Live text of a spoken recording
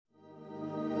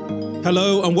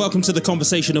Hello and welcome to the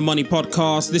Conversation of Money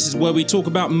podcast. This is where we talk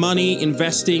about money,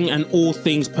 investing, and all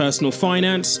things personal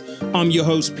finance. I'm your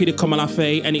host, Peter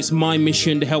Komalafe, and it's my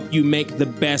mission to help you make the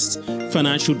best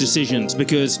financial decisions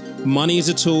because money is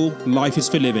a tool, life is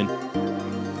for living.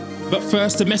 But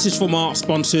first, a message from our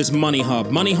sponsors, MoneyHub.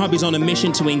 MoneyHub is on a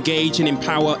mission to engage and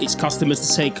empower its customers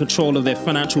to take control of their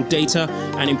financial data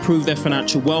and improve their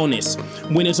financial wellness.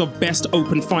 Winners of Best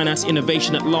Open Finance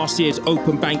Innovation at last year's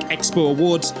Open Bank Expo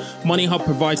Awards, MoneyHub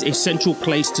provides a central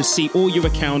place to see all your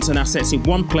accounts and assets in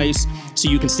one place so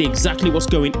you can see exactly what's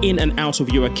going in and out of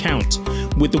your account.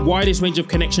 With the widest range of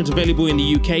connections available in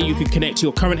the UK, you can connect to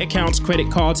your current accounts, credit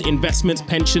cards, investments,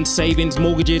 pensions, savings,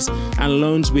 mortgages, and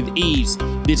loans with ease.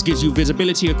 This gives you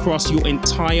visibility across your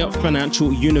entire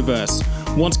financial universe.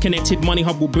 Once connected,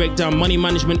 MoneyHub will break down money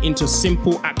management into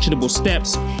simple, actionable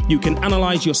steps. You can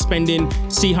analyze your spending,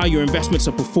 see how your investments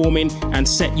are performing, and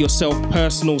set yourself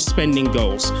personal spending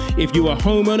goals. If you're a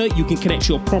homeowner, you can connect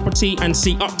your property and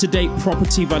see up-to-date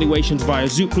property valuations via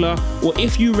Zoopla. Or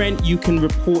if you rent, you can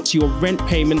report your rent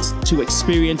payments to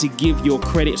Experian to give your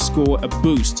credit score a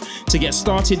boost. To get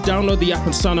started, download the app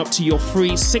and sign up to your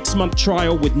free 6-month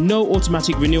trial with no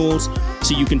automatic renewals,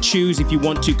 so you can choose if you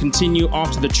want to continue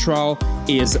after the trial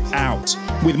is out.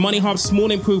 With MoneyHub, small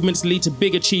improvements lead to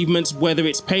big achievements, whether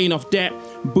it's paying off debt,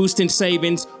 boosting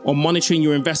savings, or monitoring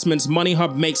your investments.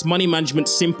 MoneyHub makes money management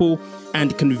simple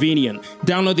and convenient.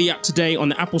 Download the app today on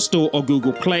the Apple Store or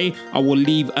Google Play. I will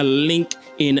leave a link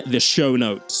in the show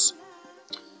notes.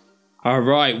 All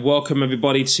right, welcome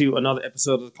everybody to another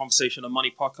episode of the Conversation of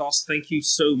Money podcast. Thank you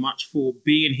so much for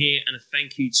being here, and a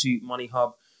thank you to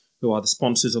MoneyHub, who are the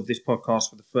sponsors of this podcast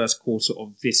for the first quarter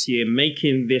of this year,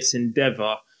 making this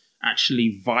endeavor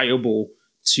actually viable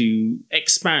to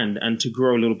expand and to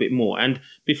grow a little bit more. And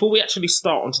before we actually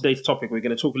start on today's topic, we're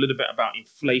going to talk a little bit about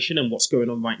inflation and what's going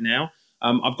on right now.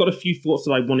 I've got a few thoughts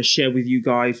that I want to share with you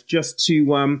guys just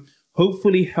to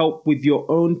hopefully help with your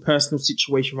own personal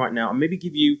situation right now and maybe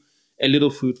give you a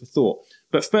little food for thought.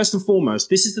 But first and foremost,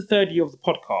 this is the third year of the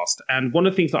podcast. And one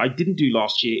of the things that I didn't do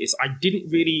last year is I didn't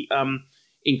really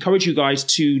encourage you guys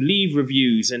to leave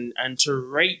reviews and to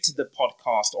rate the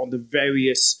podcast on the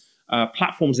various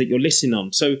platforms that you're listening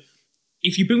on. So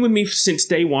if you've been with me since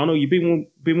day one, or you've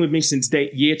been with me since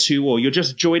year two, or you're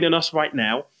just joining us right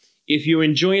now, if you're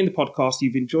enjoying the podcast,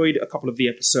 you've enjoyed a couple of the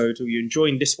episodes, or you're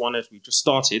enjoying this one as we just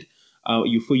started,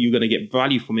 you feel you're going to get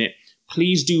value from it,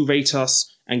 please do rate us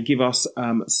and give us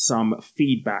some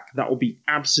feedback. That will be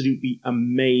absolutely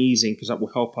amazing because that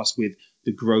will help us with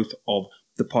the growth of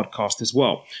the podcast as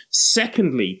well.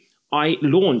 Secondly, I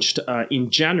launched in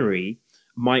January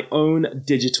my own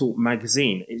digital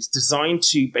magazine. It's designed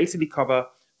to basically cover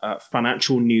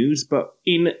financial news, but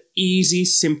in easy,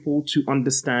 simple to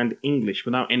understand English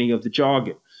without any of the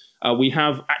jargon. We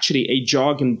have actually a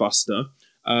jargon buster,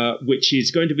 which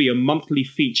is going to be a monthly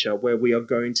feature where we are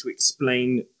going to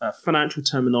explain financial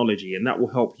terminology, and that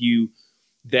will help you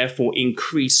therefore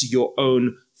increase your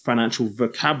own financial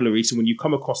vocabulary. So when you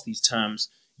come across these terms,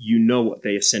 you know what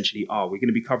they essentially are. We're going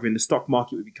to be covering the stock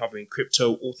market. We'll be covering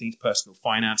crypto, all things personal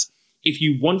finance. If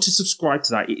you want to subscribe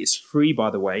to that, it is free,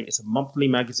 by the way. It's a monthly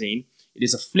magazine. It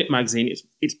is a flip magazine.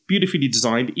 It's beautifully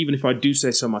designed, even if I do say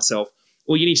so myself.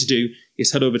 All you need to do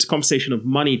is head over to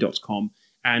conversationofmoney.com,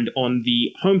 and on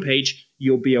the homepage,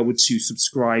 you'll be able to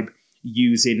subscribe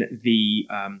using the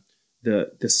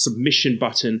submission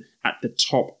button at the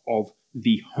top of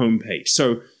the homepage.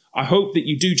 So I hope that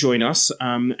you do join us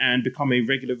and become a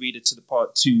regular reader to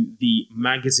the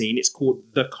magazine. It's called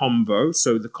The Convo,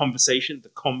 so the conversation, the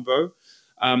convo.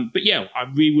 But yeah, I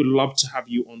really would love to have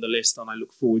you on the list, and I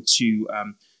look forward to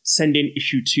sending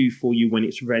issue 2 for you when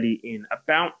it's ready in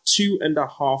about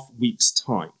 2.5 weeks'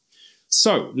 time.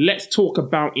 So let's talk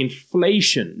about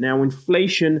inflation. Now,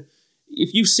 inflation,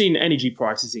 if you've seen energy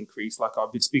prices increase, like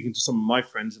I've been speaking to some of my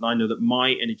friends, and I know that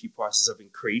my energy prices have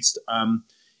increased,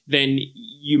 then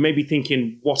you may be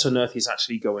thinking, what on earth is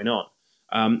actually going on?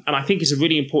 And I think it's a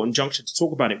really important juncture to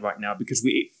talk about it right now, because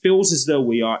it feels as though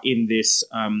we are in this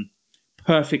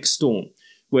perfect storm,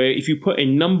 where if you put a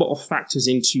number of factors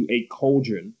into a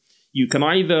cauldron, you can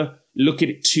either look at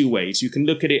it two ways. You can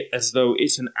look at it as though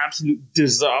it's an absolute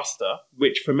disaster,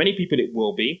 which for many people it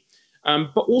will be,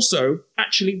 but also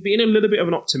actually being a little bit of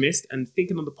an optimist and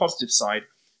thinking on the positive side,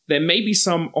 there may be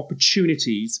some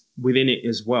opportunities within it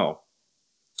as well.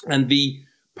 And the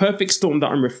perfect storm that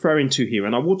I'm referring to here,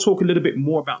 and I will talk a little bit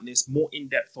more about this more in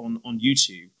depth on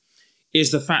YouTube,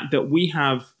 is the fact that we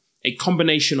have a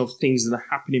combination of things that are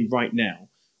happening right now,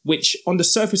 which on the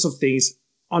surface of things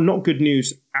are not good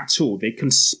news at all. They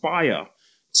conspire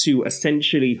to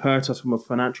essentially hurt us from a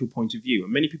financial point of view.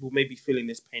 And many people may be feeling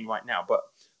this pain right now, but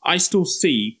I still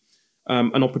see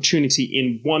an opportunity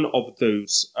in one of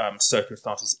those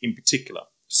circumstances in particular.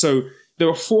 So there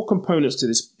are four components to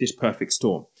this perfect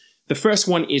storm. The first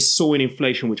one is soaring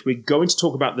inflation, which we're going to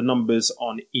talk about the numbers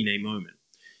on in a moment.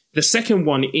 The second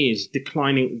one is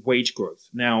declining wage growth.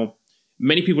 Now,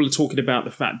 many people are talking about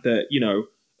the fact that,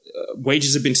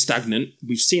 wages have been stagnant.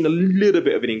 We've seen a little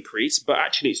bit of an increase, but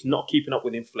actually it's not keeping up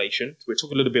with inflation. So we'll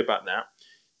talk a little bit about that.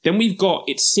 Then we've got,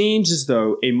 it seems as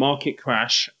though a market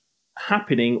crash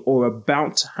happening or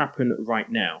about to happen right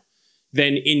now.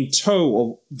 Then in tow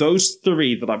of those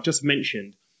three that I've just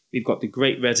mentioned, we've got the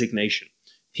Great Resignation.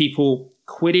 People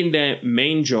quitting their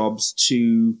main jobs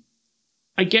to,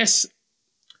 I guess,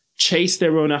 chase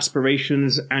their own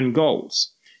aspirations and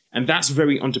goals. And that's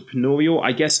very entrepreneurial.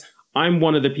 I guess I'm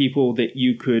one of the people that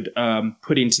you could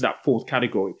put into that fourth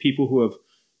category. People who have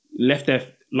left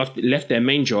their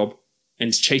main job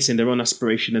and chasing their own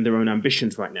aspiration and their own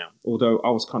ambitions right now. Although I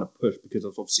was kind of pushed because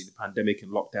of obviously the pandemic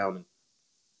and lockdown and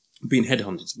being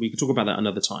headhunted. We could talk about that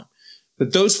another time.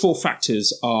 But those four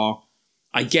factors are,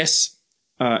 I guess,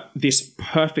 this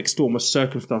perfect storm of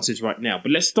circumstances right now.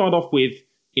 But let's start off with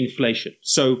inflation.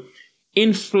 So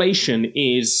inflation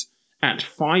is at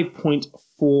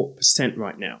 5.4%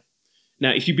 right now.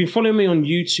 Now, if you've been following me on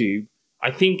YouTube, I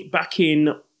think back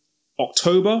in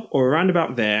October or around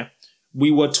about there, we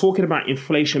were talking about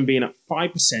inflation being at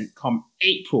 5% come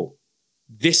April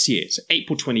this year, so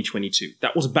April 2022.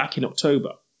 That was back in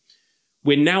October.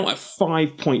 We're now at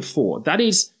 5.4. That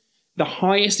is the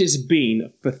highest it's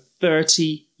been for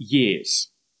 30 years.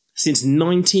 Since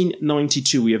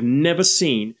 1992, we have never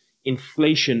seen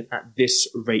inflation at this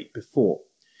rate before.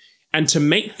 And to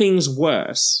make things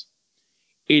worse,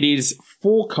 it is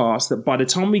forecast that by the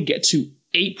time we get to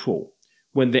April,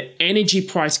 when the energy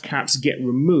price caps get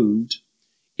removed,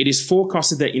 it is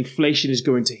forecasted that inflation is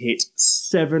going to hit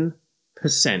 7%.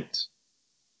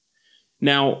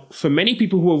 Now, for many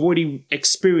people who have already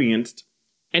experienced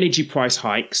energy price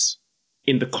hikes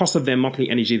in the cost of their monthly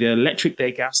energy, their electric,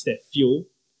 their gas, their fuel,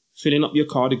 filling up your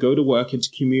car to go to work and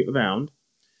to commute around,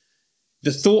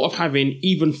 the thought of having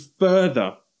even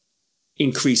further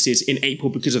increases in April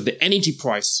because of the energy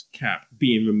price cap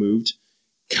being removed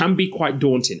can be quite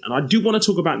daunting. And I do want to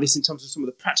talk about this in terms of some of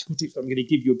the practical tips that I'm going to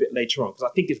give you a bit later on, because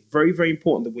I think it's very, very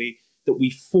important that we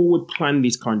forward plan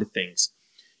these kind of things.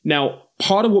 Now,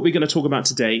 part of what we're going to talk about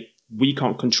today, we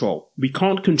can't control. We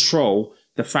can't control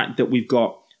the fact that we've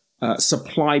got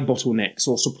supply bottlenecks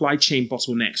or supply chain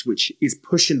bottlenecks, which is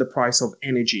pushing the price of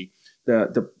energy,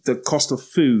 the cost of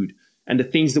food, and the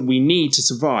things that we need to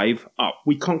survive up.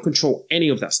 We can't control any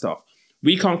of that stuff.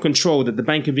 We can't control that the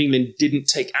Bank of England didn't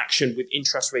take action with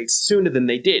interest rates sooner than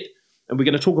they did. And we're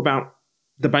going to talk about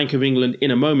the Bank of England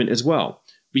in a moment as well.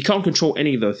 We can't control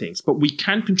any of those things, but we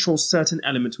can control certain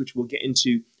elements, which we'll get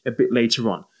into a bit later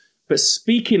on. But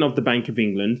speaking of the Bank of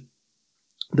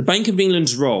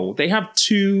England's role, they have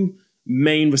two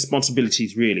main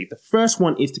responsibilities, really. The first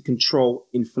one is to control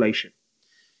inflation.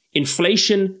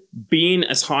 Inflation being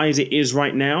as high as it is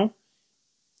right now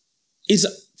is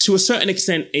to a certain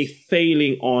extent a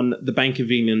failing on the Bank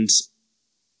of England's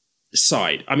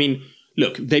side. I mean,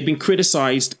 look, they've been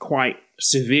criticized quite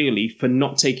severely for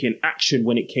not taking action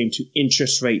when it came to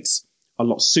interest rates a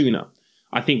lot sooner.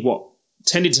 I think what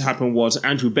tended to happen was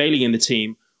Andrew Bailey and the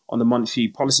team on the Monetary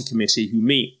Policy Committee, who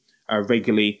meet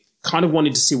regularly, kind of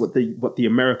wanted to see what the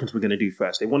Americans were going to do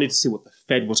first. They wanted to see what the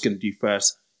Fed was going to do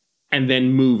first and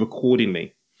then move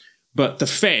accordingly. But the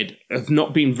Fed have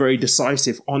not been very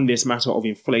decisive on this matter of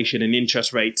inflation and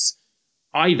interest rates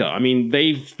either. I mean,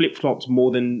 they've flip-flopped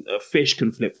more than a fish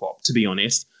can flip-flop, to be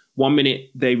honest. One minute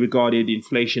they regarded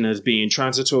inflation as being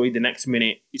transitory. The next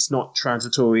minute it's not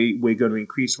transitory. We're going to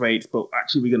increase rates, but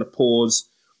actually we're going to pause.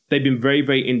 They've been very,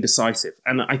 very indecisive.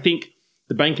 And I think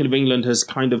the Bank of England has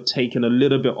kind of taken a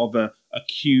little bit of a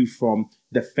cue from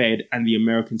the Fed and the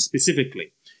Americans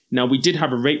specifically. Now, we did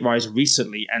have a rate rise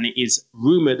recently, and it is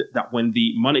rumored that when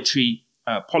the Monetary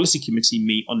Policy Committee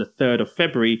meet on the 3rd of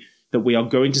February, that we are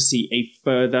going to see a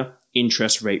further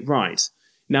interest rate rise.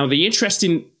 Now, the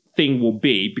interesting thing will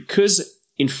be, because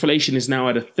inflation is now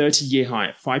at a 30-year high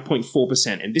at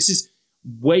 5.4%, and this is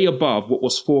way above what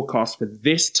was forecast for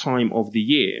this time of the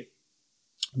year,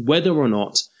 whether or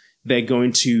not they're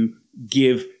going to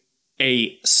give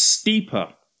a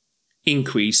steeper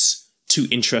increase to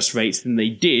interest rates than they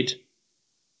did,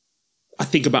 I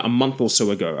think, about a month or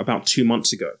so ago, about 2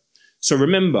 months ago. So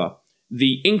remember,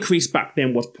 the increase back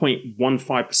then was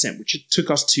 0.15%, which took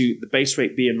us to the base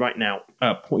rate being right now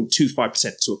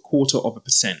 0.25%, so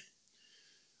 0.25%.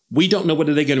 We don't know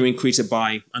whether they're going to increase it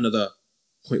by another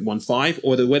 0.15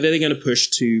 or whether they're going to push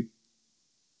to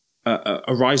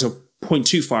a rise of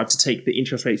 0.25 to take the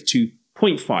interest rates to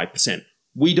 0.5%.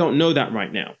 We don't know that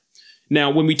right now. Now,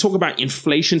 when we talk about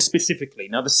inflation specifically,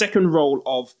 now the second role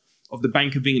of the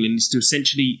Bank of England is to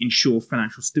essentially ensure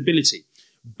financial stability,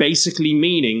 basically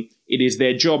meaning it is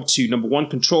their job to, number one,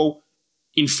 control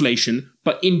inflation,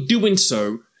 but in doing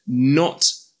so,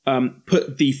 not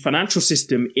put the financial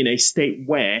system in a state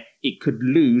where it could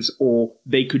lose or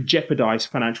they could jeopardize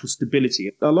financial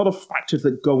stability. A lot of factors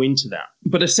that go into that.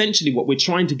 But essentially what we're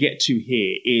trying to get to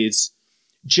here is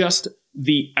just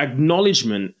the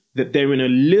acknowledgement that they're in a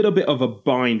little bit of a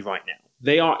bind right now.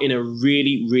 They are in a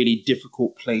really, really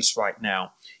difficult place right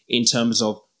now in terms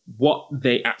of what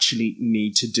they actually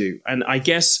need to do. And I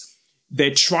guess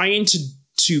they're trying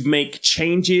to make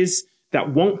changes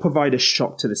that won't provide a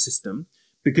shock to the system.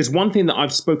 Because one thing that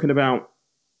I've spoken about,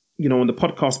 on the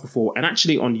podcast before, and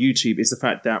actually on YouTube, is the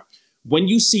fact that when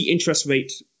you see interest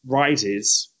rate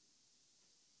rises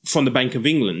from the Bank of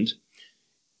England,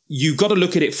 you've got to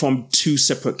look at it from two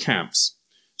separate camps.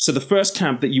 So the first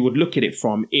camp that you would look at it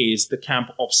from is the camp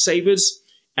of savers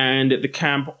and the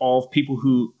camp of people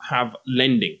who have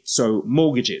lending. So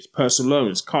mortgages, personal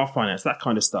loans, car finance, that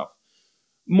kind of stuff.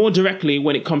 More directly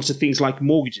when it comes to things like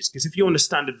mortgages, because if you're on a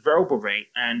standard variable rate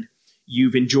and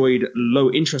you've enjoyed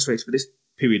low interest rates for this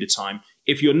period of time,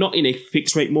 if you're not in a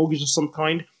fixed rate mortgage of some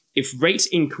kind, if rates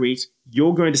increase,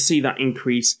 you're going to see that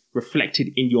increase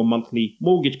reflected in your monthly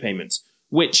mortgage payments,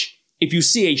 which if you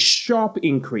see a sharp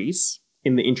increase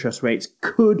in the interest rates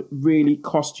could really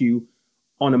cost you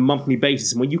on a monthly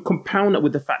basis. And when you compound that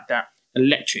with the fact that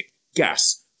electric,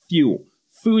 gas, fuel,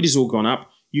 food has all gone up,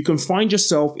 you can find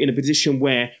yourself in a position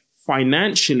where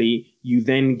financially you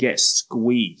then get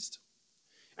squeezed.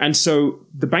 And so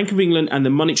the Bank of England and the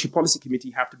Monetary Policy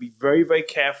Committee have to be very, very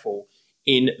careful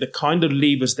in the kind of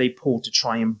levers they pull to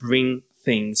try and bring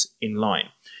things in line.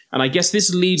 And I guess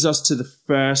this leads us to the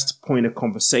first point of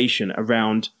conversation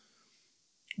around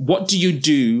what do you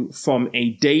do from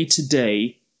a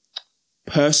day-to-day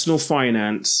personal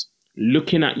finance,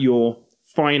 looking at your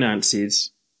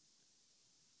finances.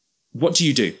 What do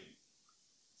you do?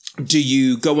 Do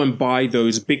you go and buy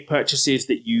those big purchases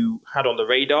that you had on the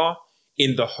radar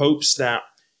in the hopes that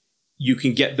you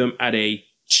can get them at a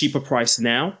cheaper price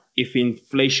now if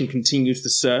inflation continues to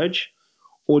surge?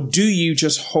 Or do you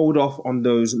just hold off on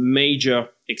those major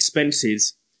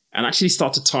expenses and actually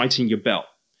start to tighten your belt?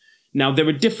 Now, there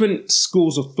are different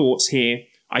schools of thoughts here.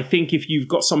 I think if you've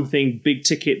got something big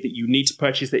ticket that you need to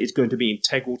purchase that is going to be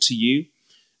integral to you,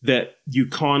 that you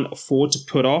can't afford to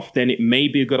put off, then it may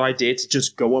be a good idea to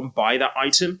just go and buy that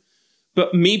item.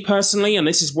 But me personally, and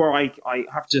this is where I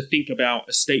have to think about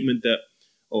a statement that,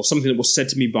 or something that was said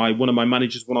to me by one of my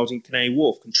managers when I was in Canary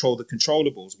Wharf, control the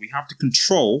controllables. We have to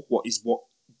control what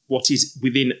is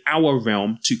within our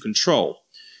realm to control.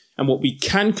 And what we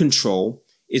can control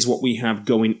is what we have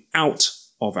going out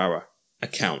of our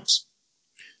account.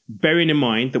 Bearing in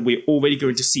mind that we're already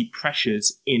going to see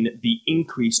pressures in the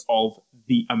increase of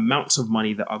the amounts of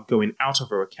money that are going out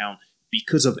of our account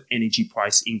because of energy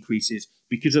price increases,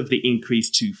 because of the increase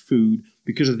to food,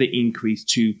 because of the increase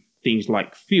to things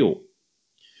like fuel.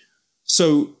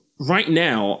 So right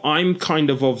now, I'm kind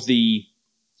of the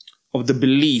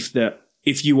belief that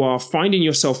if you are finding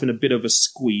yourself in a bit of a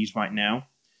squeeze right now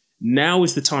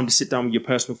is the time to sit down with your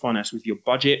personal finance, with your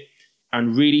budget,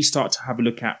 and really start to have a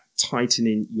look at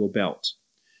tightening your belt.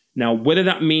 Now, whether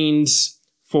that means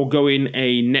foregoing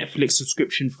a Netflix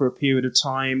subscription for a period of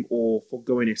time, or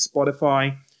foregoing a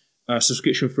Spotify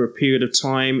subscription for a period of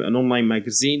time, an online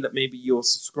magazine that maybe you're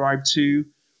subscribed to,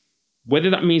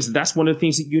 whether that means that's one of the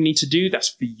things that you need to do, that's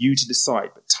for you to decide.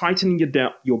 But tightening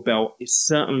your belt is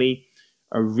certainly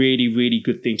a really, really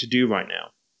good thing to do right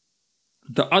now.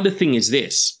 The other thing is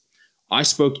this. I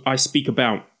speak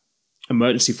about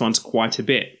emergency funds quite a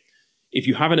bit. If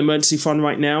you have an emergency fund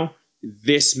right now,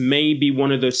 this may be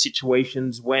one of those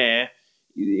situations where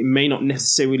it may not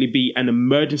necessarily be an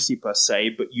emergency per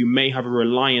se, but you may have a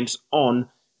reliance on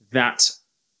that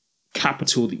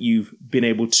capital that you've been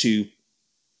able to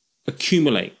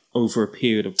accumulate over a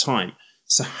period of time.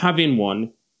 So having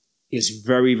one is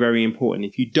very, very important.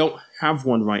 If you don't have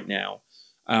one right now,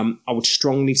 I would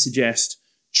strongly suggest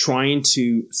trying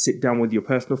to sit down with your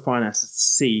personal finances to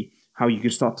see how you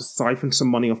can start to siphon some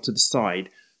money off to the side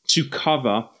to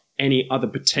cover any other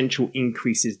potential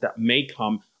increases that may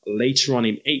come later on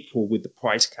in April with the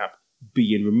price cap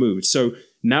being removed. So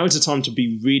now is the time to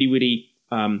be really, really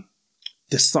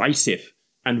decisive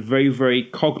and very, very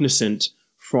cognizant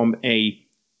from a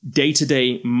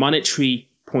day-to-day monetary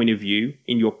point of view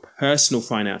in your personal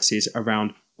finances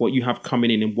around what you have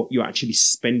coming in and what you're actually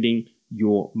spending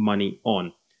your money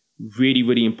on. Really,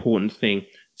 really important thing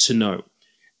to know.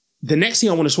 The next thing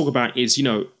I want to talk about is,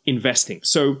 investing.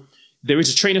 So there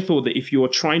is a train of thought that if you're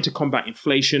trying to combat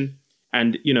inflation,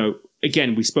 and,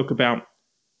 again, we spoke about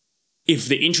if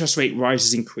the interest rate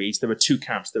rises increase, there are two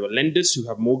camps. There are lenders who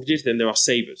have mortgages, then there are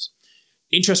savers.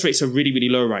 Interest rates are really, really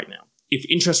low right now. If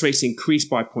interest rates increase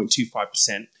by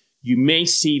 0.25%, you may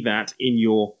see that in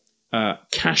your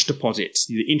cash deposits,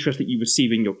 the interest that you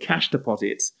receive in your cash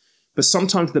deposits. But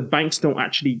sometimes the banks don't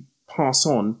actually pass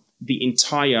on the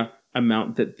entire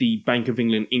amount that the Bank of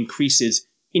England increases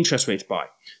interest rates by.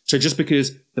 So just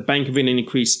because the Bank of England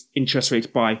increased interest rates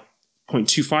by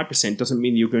 0.25% doesn't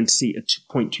mean you're going to see a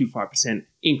 0.25%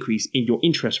 increase in your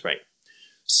interest rate.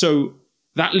 So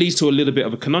that leads to a little bit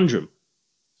of a conundrum.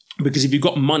 Because if you've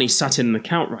got money sat in an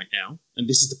account right now, and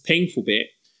this is the painful bit,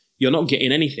 you're not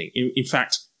getting anything. In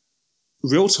fact,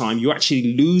 real time, you're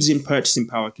actually losing purchasing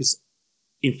power because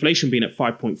inflation being at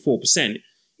 5.4%,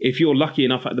 if you're lucky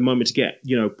enough at the moment to get,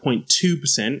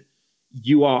 0.2%,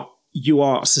 you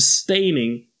are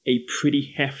sustaining a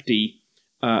pretty hefty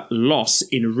loss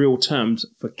in real terms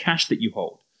for cash that you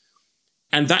hold.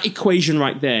 And that equation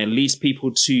right there leads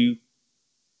people to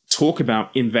talk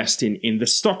about investing in the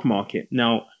stock market.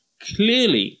 Now,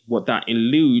 clearly what that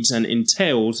eludes and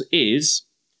entails is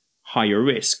higher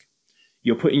risk.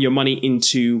 You're putting your money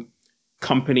into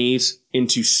companies,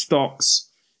 into stocks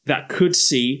that could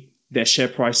see their share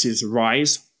prices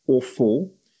rise or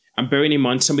fall. And bearing in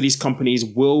mind, some of these companies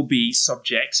will be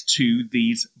subject to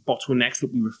these bottlenecks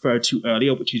that we referred to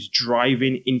earlier, which is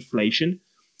driving inflation.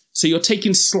 So you're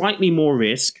taking slightly more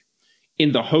risk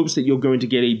in the hopes that you're going to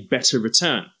get a better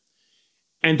return.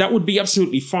 And that would be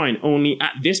absolutely fine. Only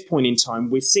at this point in time,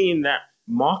 we're seeing that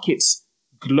markets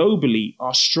globally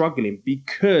are struggling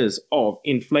because of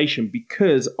inflation,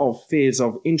 because of fears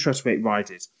of interest rate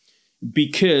rises,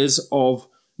 because of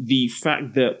the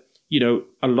fact that,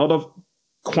 a lot of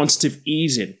quantitative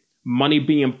easing, money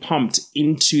being pumped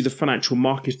into the financial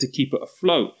markets to keep it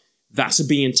afloat, that's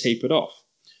being tapered off.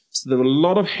 So there are a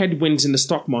lot of headwinds in the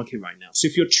stock market right now. So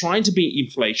if you're trying to beat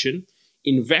inflation,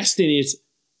 investing is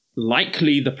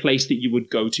likely the place that you would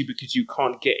go to because you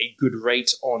can't get a good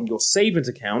rate on your savings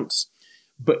accounts.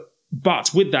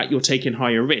 But with that, you're taking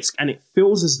higher risk. And it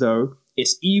feels as though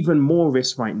it's even more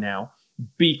risk right now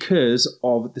because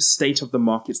of the state of the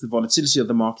markets, the volatility of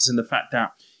the markets, and the fact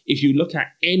that if you look at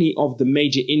any of the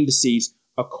major indices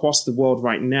across the world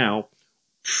right now,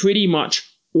 pretty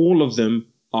much all of them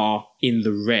are in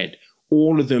the red.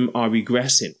 All of them are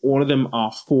regressing. All of them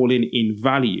are falling in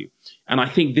value. And I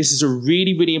think this is a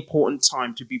really, really important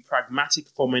time to be pragmatic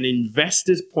from an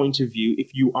investor's point of view.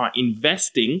 If you are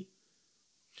investing,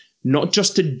 not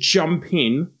just to jump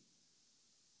in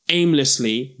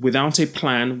aimlessly, without a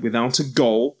plan, without a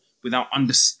goal, without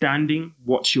understanding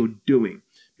what you're doing.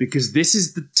 Because this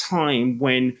is the time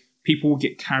when people will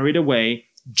get carried away,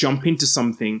 jump into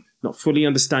something, not fully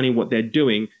understanding what they're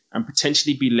doing, and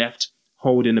potentially be left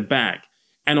holding a bag.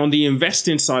 And on the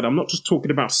investing side, I'm not just talking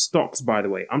about stocks, by the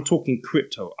way. I'm talking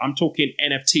crypto. I'm talking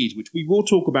NFTs, which we will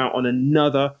talk about on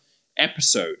another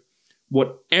episode.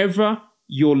 Whatever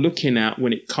you're looking at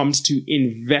when it comes to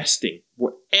investing,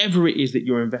 whatever it is that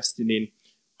you're investing in,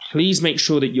 please make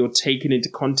sure that you're taking into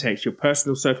context your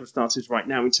personal circumstances right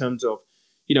now in terms of,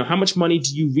 how much money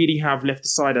do you really have left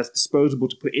aside as disposable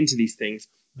to put into these things,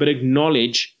 but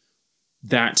acknowledge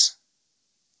that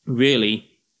really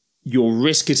your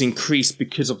risk is increased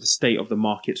because of the state of the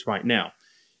markets right now.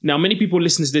 Now, many people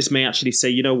listening to this may actually say,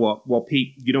 you know what? Well,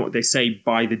 Pete, you know what they say,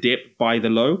 buy the dip, buy the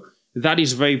low. That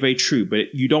is very, very true.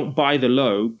 But you don't buy the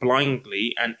low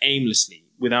blindly and aimlessly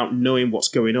without knowing what's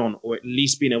going on, or at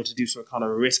least being able to do some kind of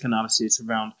risk analysis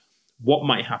around what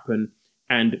might happen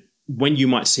and when you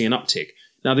might see an uptick.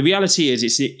 Now, the reality is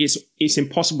it's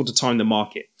impossible to time the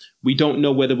market. We don't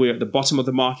know whether we're at the bottom of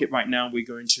the market right now. We're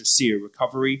going to see a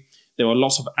recovery. There are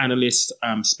lots of analysts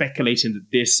speculating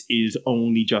that this is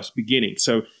only just beginning.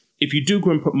 So if you do go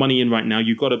and put money in right now,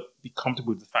 you've got to be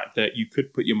comfortable with the fact that you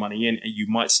could put your money in and you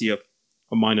might see a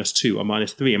 -2, a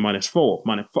 -3, a -4,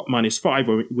 -5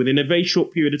 or within a very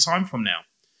short period of time from now.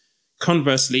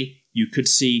 Conversely, you could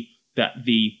see that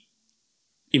the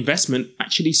investment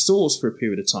actually soars for a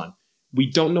period of time. We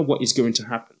don't know what is going to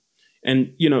happen.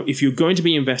 And, if you're going to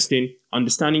be investing,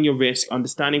 understanding your risk,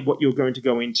 understanding what you're going to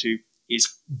go into is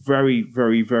very,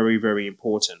 very, very, very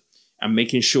important. And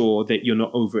making sure that you're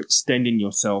not overextending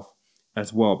yourself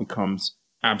as well becomes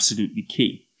absolutely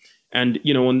key. And,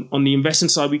 on the investing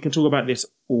side, we can talk about this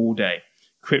all day.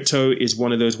 Crypto is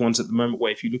one of those ones at the moment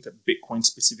where if you look at Bitcoin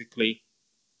specifically,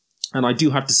 And I do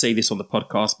have to say this on the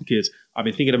podcast because I've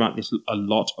been thinking about this a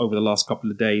lot over the last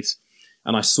couple of days.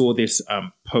 And I saw this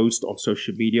post on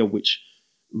social media, which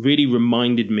really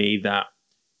reminded me that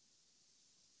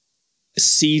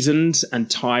seasons and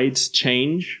tides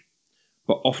change.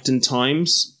 But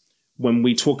oftentimes, when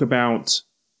we talk about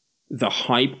the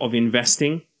hype of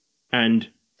investing and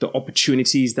the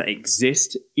opportunities that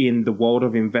exist in the world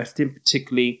of investing,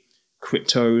 particularly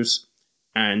cryptos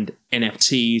and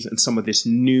NFTs and some of this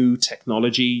new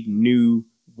technology, new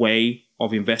way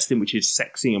of investing, which is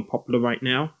sexy and popular right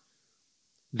now,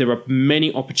 there are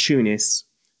many opportunists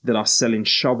that are selling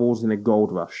shovels in a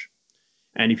gold rush.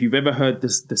 And if you've ever heard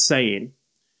the saying,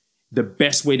 the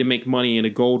best way to make money in a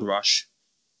gold rush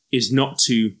is not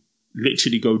to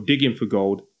literally go digging for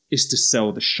gold, is to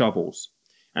sell the shovels.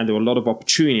 And there are a lot of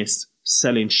opportunists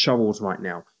selling shovels right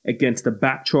now against the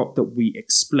backdrop that we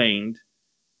explained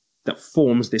that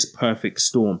forms this perfect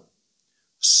storm.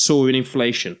 Soaring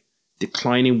inflation,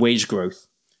 declining wage growth,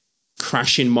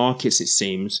 crashing markets, it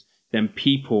seems, then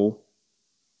people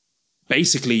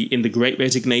basically in the Great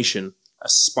Resignation,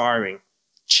 aspiring,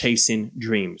 chasing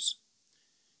dreams.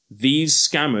 These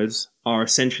scammers are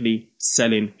essentially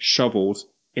selling shovels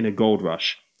in a gold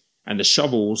rush. And the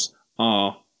shovels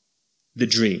are the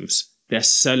dreams. They're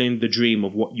selling the dream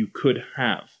of what you could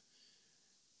have.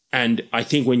 And I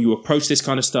think when you approach this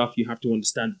kind of stuff, you have to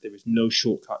understand that there is no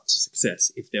shortcut to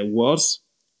success. If there was,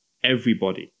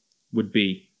 everybody would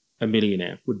be a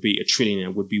millionaire, would be a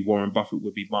trillionaire, would be Warren Buffett,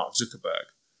 would be Mark Zuckerberg.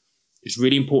 It's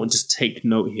really important to take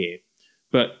note here.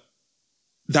 But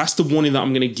that's the warning that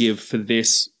I'm going to give for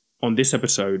this on this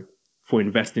episode for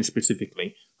investing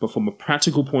specifically. But from a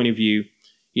practical point of view,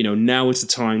 now is the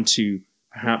time to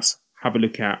perhaps have a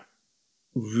look at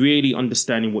really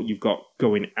understanding what you've got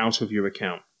going out of your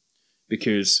account.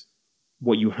 Because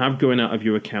what you have going out of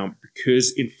your account,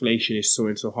 because inflation is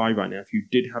soaring so high right now, if you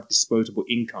did have disposable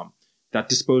income, that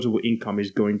disposable income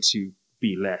is going to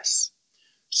be less.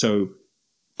 So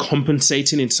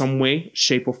compensating in some way,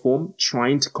 shape or form,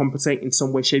 trying to compensate in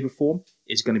some way, shape or form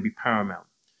is going to be paramount.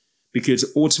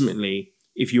 Because ultimately,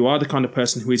 if you are the kind of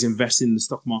person who is investing in the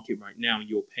stock market right now,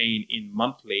 you're paying in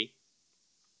monthly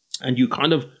and you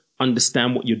kind of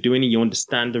understand what you're doing and you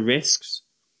understand the risks.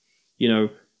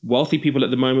 Wealthy people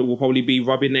at the moment will probably be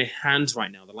rubbing their hands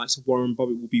right now. The likes of Warren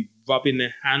Buffett will be rubbing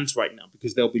their hands right now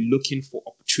because they'll be looking for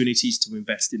opportunities to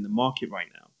invest in the market right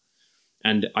now.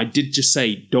 And I did just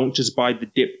say, don't just buy the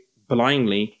dip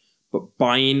blindly, but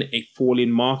buying a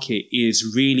falling market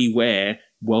is really where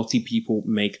wealthy people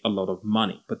make a lot of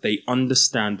money, but they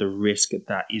understand the risk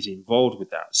that is involved with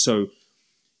that. So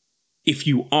if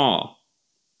you are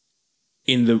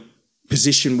in the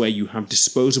position where you have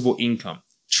disposable income,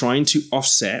 trying to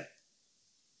offset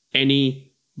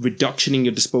any reduction in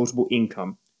your disposable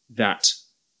income that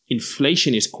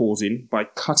inflation is causing by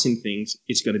cutting things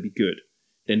is going to be good.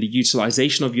 Then the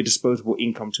utilization of your disposable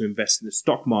income to invest in the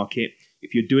stock market,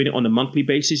 if you're doing it on a monthly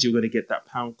basis, you're going to get that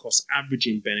pound cost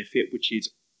averaging benefit, which is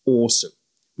awesome,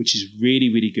 which is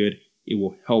really, really good. It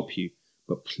will help you.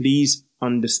 But please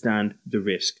understand the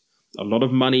risk. A lot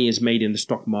of money is made in the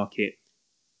stock market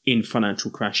in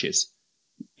financial crashes,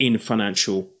 in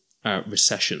financial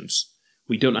recessions.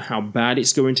 We don't know how bad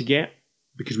it's going to get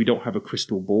because we don't have a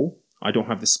crystal ball. I don't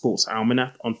have the sports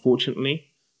almanac,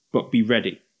 unfortunately, but be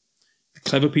ready. The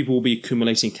clever people will be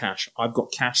accumulating cash. I've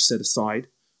got cash set aside.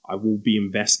 I will be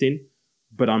investing,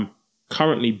 but I'm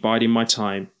currently biding my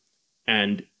time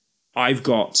and I've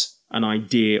got an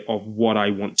idea of what I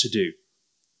want to do.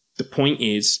 The point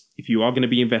is, if you are going to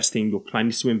be investing, you're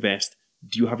planning to invest,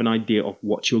 do you have an idea of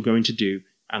what you're going to do?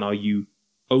 And are you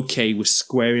okay with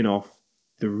squaring off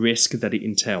the risk that it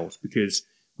entails? Because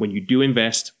when you do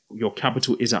invest, your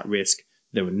capital is at risk.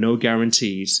 There are no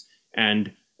guarantees.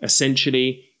 And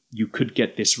essentially, you could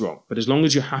get this wrong. But as long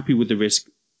as you're happy with the risk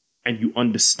and you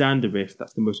understand the risk,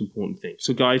 that's the most important thing.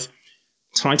 So guys,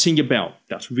 tighten your belt.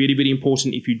 That's really, really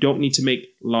important. If you don't need to make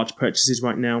large purchases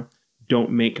right now,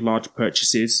 don't make large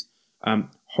purchases.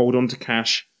 Hold on to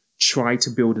cash. Try to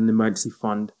build an emergency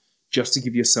fund just to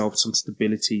give yourself some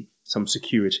stability, some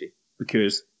security.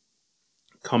 Because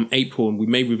come April, and we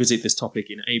may revisit this topic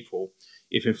in April,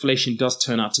 if inflation does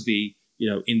turn out to be,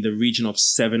 in the region of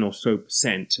 7 or so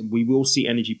percent, and we will see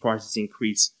energy prices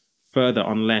increase further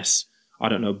unless,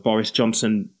 Boris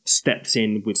Johnson steps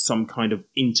in with some kind of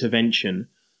intervention.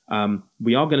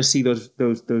 We are going to see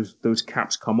those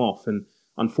caps come off, and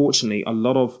unfortunately, a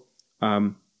lot of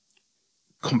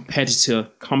competitor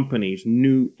companies,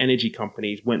 new energy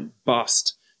companies, went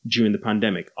bust during the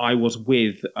pandemic. I was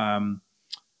with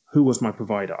who was my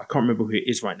provider? I can't remember who it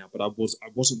is right now, but I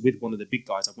wasn't with one of the big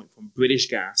guys. I went from British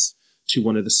Gas to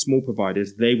one of the small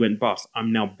providers. They went bust.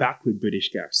 I'm now back with British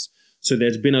Gas. So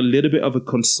there's been a little bit of a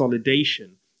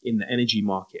consolidation in the energy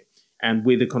market. And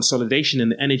with the consolidation in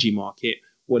the energy market,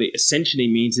 what it essentially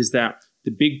means is that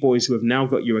the big boys who have now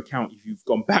got your account, if you've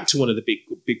gone back to one of the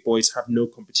big boys, have no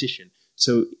competition.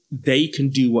 So they can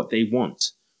do what they want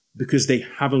because they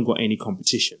haven't got any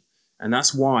competition. And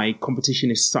that's why competition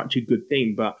is such a good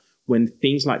thing. But when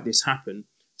things like this happen,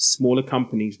 smaller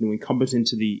companies, new incumbents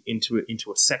into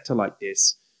a sector like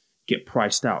this, get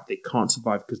priced out. They can't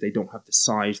survive because they don't have the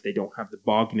size, they don't have the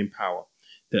bargaining power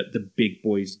that the big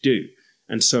boys do.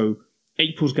 And so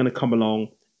April's going to come along,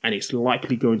 and it's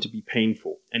likely going to be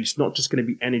painful. And it's not just going to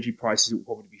be energy prices. It will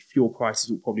probably be fuel prices.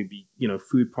 It will probably be,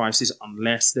 food prices,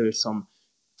 unless there is some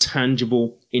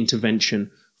tangible intervention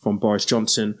from Boris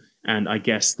Johnson. And I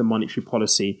guess the monetary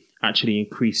policy actually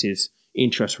increases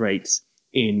interest rates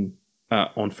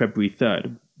on February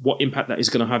 3rd. What impact that is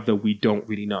going to have, though, we don't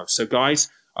really know. So, guys,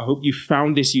 I hope you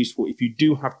found this useful. If you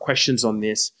do have questions on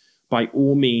this, by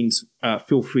all means,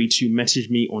 feel free to message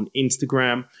me on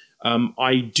Instagram.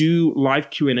 I do live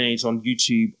Q&As on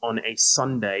YouTube on a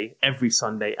Sunday, every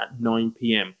Sunday at 9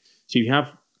 p.m. So if you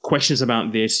have questions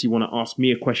about this, you want to ask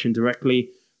me a question directly,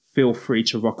 feel free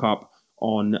to rock up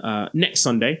on next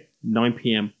Sunday, 9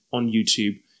 p.m. on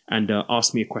YouTube, and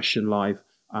ask me a question live,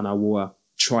 and I will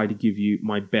try to give you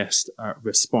my best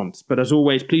response. But as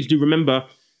always, please do remember,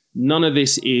 none of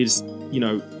this is,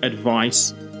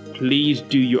 advice. Please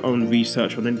do your own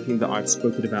research on anything that I've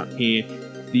spoken about here.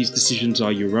 These decisions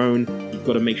are your own. You've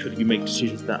got to make sure that you make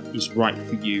decisions that is right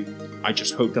for you. I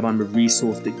just hope that I'm a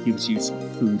resource that gives you some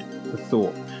food for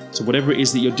thought. So whatever it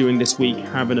is that you're doing this week,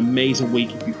 have an amazing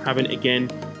week. If you haven't, again,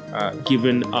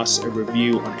 given us a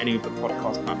review on any of the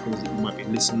podcast platforms that you might be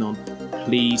listening on,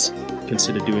 please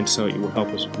consider doing so. It will help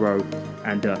us grow.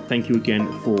 And thank you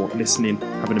again for listening.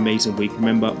 Have an amazing week.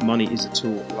 Remember, money is a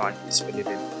tool. Life is for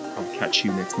living. I'll catch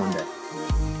you next Monday.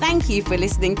 Thank you for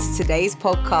listening to today's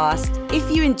podcast.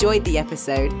 If you enjoyed the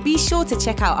episode, be sure to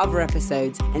check out other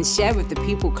episodes and share with the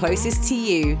people closest to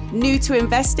you. New to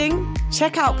investing?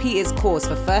 Check out Peter's course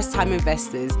for first-time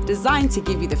investors, designed to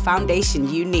give you the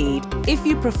foundation you need. If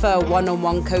you prefer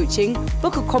one-on-one coaching,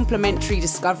 book a complimentary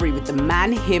discovery with the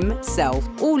man himself.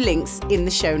 All links in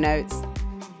the show notes.